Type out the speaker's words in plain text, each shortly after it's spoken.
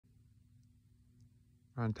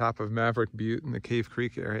We're on top of Maverick Butte in the Cave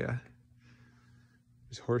Creek area.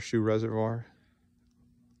 There's Horseshoe Reservoir.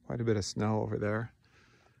 Quite a bit of snow over there.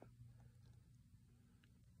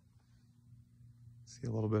 See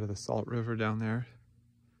a little bit of the Salt River down there.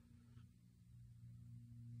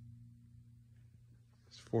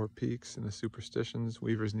 There's Four Peaks and the Superstitions,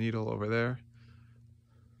 Weaver's Needle over there.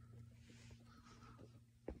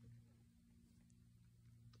 You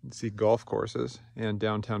can see golf courses and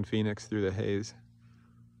downtown Phoenix through the haze.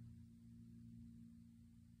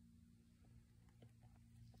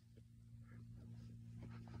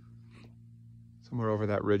 Somewhere over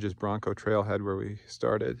that ridge is Bronco Trailhead where we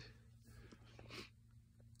started.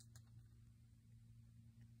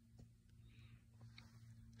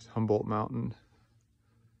 There's Humboldt Mountain.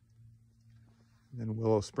 And then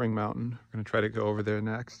Willow Spring Mountain. We're going to try to go over there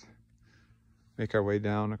next. Make our way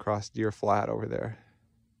down across Deer Flat over there.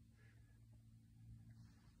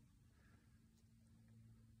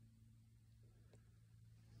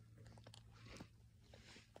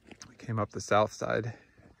 We came up the south side.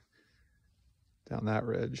 Down that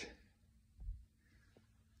ridge.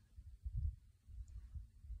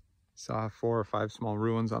 Saw 4 or 5 small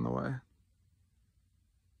ruins on the way.